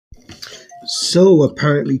So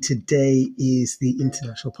apparently today is the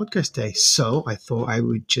International Podcast Day. So I thought I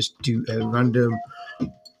would just do a random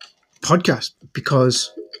podcast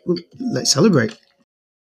because let's celebrate.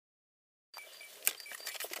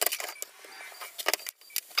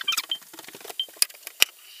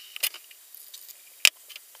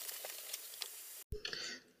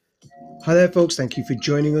 Hi there, folks. Thank you for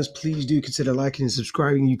joining us. Please do consider liking and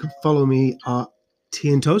subscribing. You can follow me at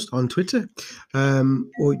Tea and Toast on Twitter,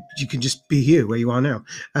 or you can just be here where you are now.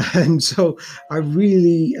 And so I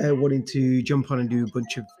really wanted to jump on and do a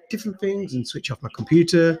bunch of different things and switch off my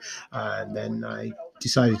computer. And then I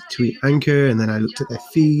decided to tweet Anchor, and then I looked at their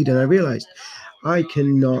feed and I realized I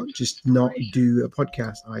cannot just not do a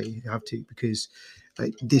podcast. I have to because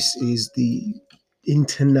this is the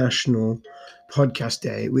International Podcast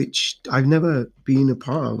Day, which I've never been a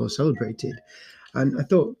part of or celebrated. And I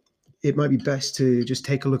thought it might be best to just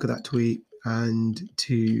take a look at that tweet I'm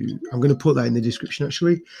going to put that in the description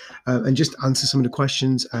actually, and just answer some of the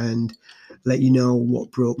questions and let you know what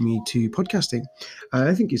brought me to podcasting.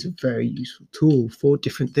 I think it's a very useful tool for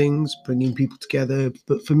different things, bringing people together.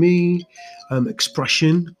 But for me,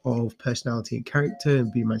 expression of personality and character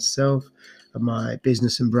and being myself, and my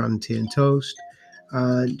business and brand Tea and Toast,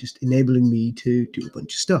 and just enabling me to do a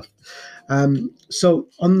bunch of stuff. So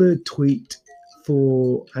on the tweet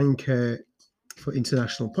for Anchor for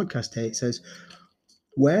International Podcast Day, it says,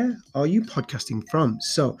 "Where are you podcasting from?"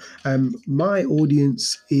 So my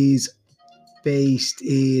audience is based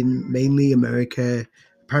in mainly America,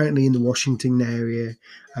 apparently in the Washington area,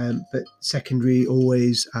 but secondary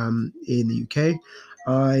always in the UK.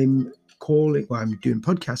 I'm doing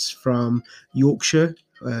podcasts from Yorkshire,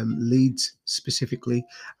 Leeds specifically,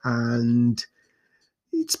 and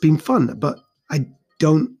it's been fun, but I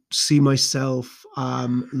don't see myself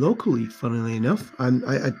locally, funnily enough.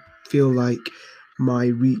 I feel like my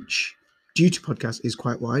reach due to podcasts is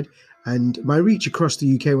quite wide, and my reach across the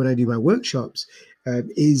UK when I do my workshops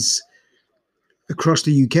is across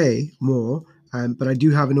the UK more, but I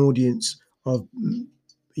do have an audience of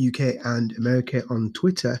UK and America on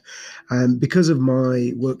Twitter. Because of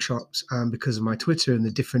my workshops and because of my Twitter and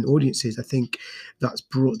the different audiences, I think that's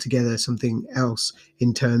brought together something else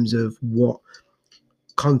in terms of what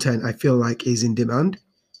content I feel like is in demand.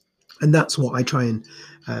 And that's what I try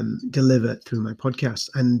and deliver through my podcast.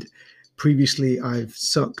 And previously, I've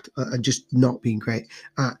sucked and just not been great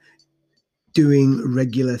at doing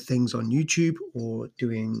regular things on YouTube or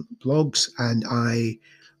doing blogs. And I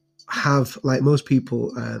have, like most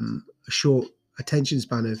people, a short attention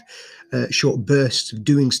span of short bursts of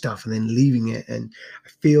doing stuff and then leaving it. And I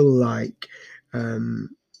feel like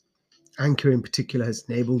Anchor in particular has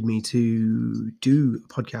enabled me to do a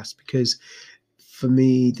podcast because for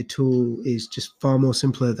me, the tool is just far more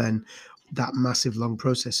simpler than that massive long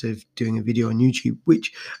process of doing a video on YouTube,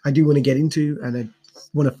 which I do want to get into and I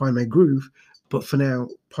want to find my groove. But for now,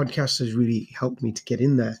 podcast has really helped me to get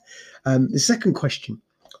in there. The second question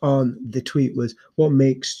on the tweet was, what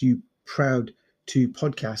makes you proud to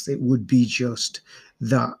podcast? It would be just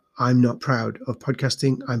that I'm not proud of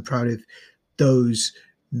podcasting. I'm proud of those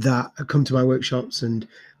that come to my workshops, and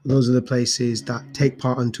those are the places that take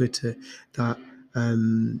part on Twitter, that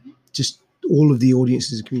just all of the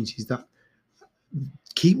audiences and communities that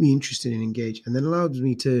keep me interested and engaged, and then allows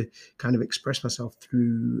me to kind of express myself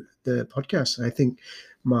through the podcast. And I think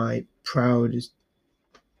my proud is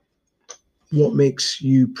what makes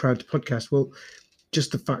you proud to podcast. Well,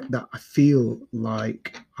 just the fact that I feel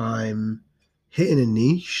like I'm hitting a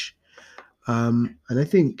niche, and I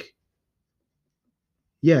think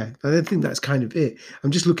that's kind of it.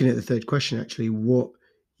 I'm just looking at the third question actually.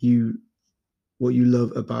 You what you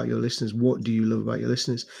love about your listeners. What do you love about your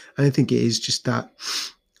listeners? And I think it is just that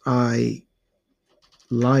I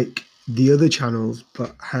like the other channels,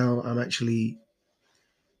 but how I'm actually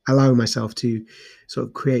allowing myself to sort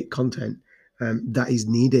of create content that is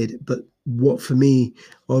needed. But what for me,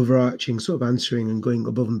 overarching sort of answering and going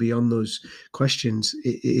above and beyond those questions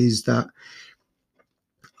is that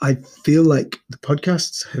I feel like the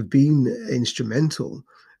podcasts have been instrumental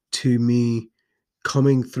to me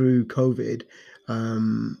coming through COVID.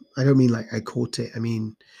 I don't mean like I caught it. I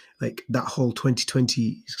mean like that whole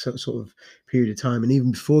 2020 sort of period of time, and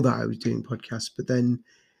even before that, I was doing podcasts. But then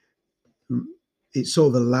it sort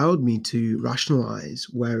of allowed me to rationalize.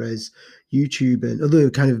 Whereas YouTube and other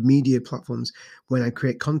kind of media platforms, when I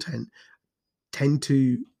create content, tend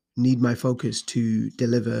to need my focus to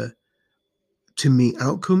deliver to meet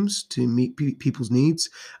outcomes, to meet people's needs.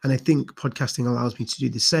 And I think podcasting allows me to do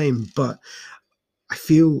the same, but I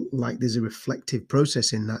feel like there's a reflective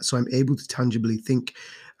process in that. So I'm able to tangibly think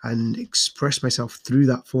and express myself through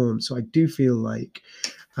that form. So I do feel like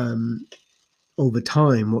over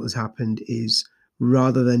time, what has happened is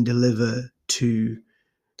rather than deliver to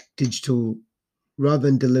digital, rather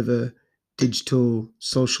than deliver digital,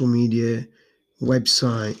 social media,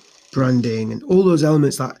 website, branding, and all those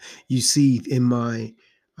elements that you see in my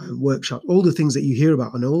workshop, all the things that you hear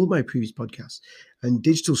about on all of my previous podcasts, and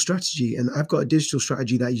digital strategy. And I've got a digital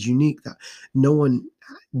strategy that is unique that no one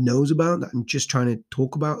knows about, that I'm just trying to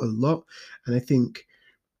talk about a lot. And I think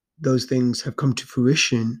those things have come to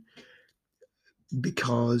fruition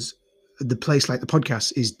because the place like the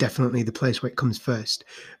podcast is definitely the place where it comes first,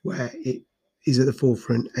 where it is at the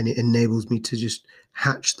forefront and it enables me to just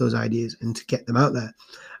hatch those ideas and to get them out there.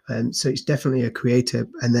 So it's definitely a creator.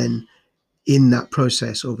 And then in that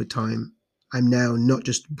process over time, I'm now not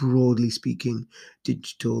just broadly speaking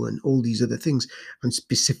digital and all these other things. I'm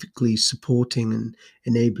specifically supporting and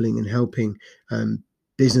enabling and helping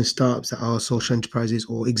business startups that are social enterprises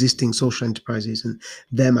or existing social enterprises, and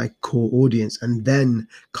they're my core audience. And then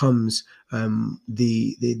comes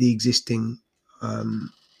the existing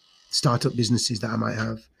startup businesses that I might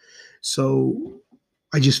have. So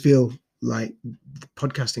I just feel like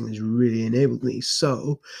podcasting has really enabled me.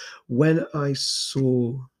 So when I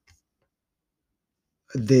saw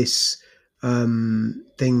this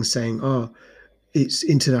thing saying, "Oh, it's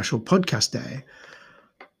International Podcast Day,"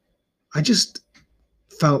 I just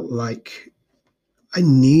felt like I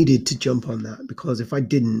needed to jump on that, because if I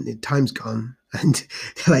didn't, time's gone. And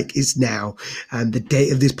like it's now, and the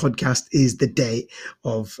date of this podcast is the date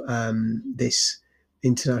of this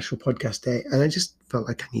International Podcast Day, and I just felt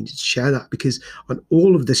like I needed to share that, because on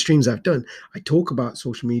all of the streams I've done, I talk about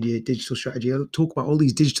social media, digital strategy. I talk about all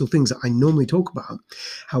these digital things that I normally talk about.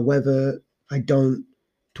 However, I don't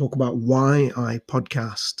talk about why I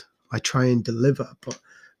podcast. I try and deliver, but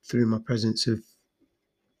through my presence of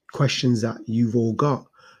questions that you've all got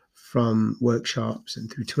from workshops and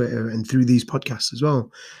through Twitter and through these podcasts as well.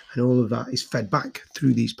 And all of that is fed back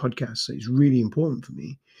through these podcasts. So it's really important for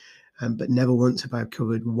me. But never once have I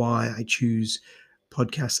covered why I choose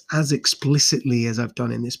podcasts as explicitly as I've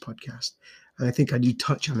done in this podcast. And I think I do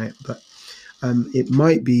touch on it, but it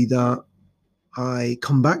might be that I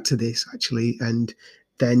come back to this actually and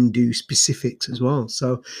then do specifics as well.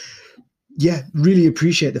 So yeah, really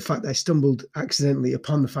appreciate the fact that I stumbled accidentally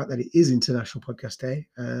upon the fact that it is International Podcast Day,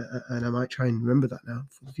 and I might try and remember that now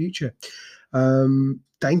for the future.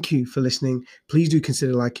 Thank you for listening. Please do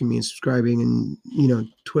consider liking me and subscribing, and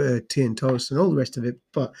Twitter, Tea and Toast, and all the rest of it.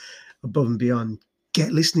 But above and beyond,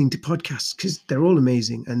 get listening to podcasts, because they're all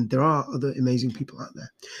amazing, and there are other amazing people out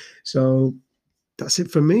there. So that's it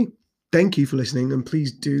from me. Thank you for listening, and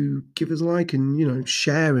please do give us a like and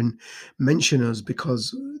share and mention us,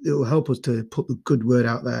 because it will help us to put the good word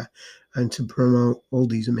out there and to promote all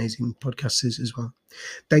these amazing podcasters as well.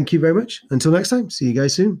 Thank you very much. Until next time, see you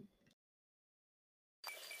guys soon.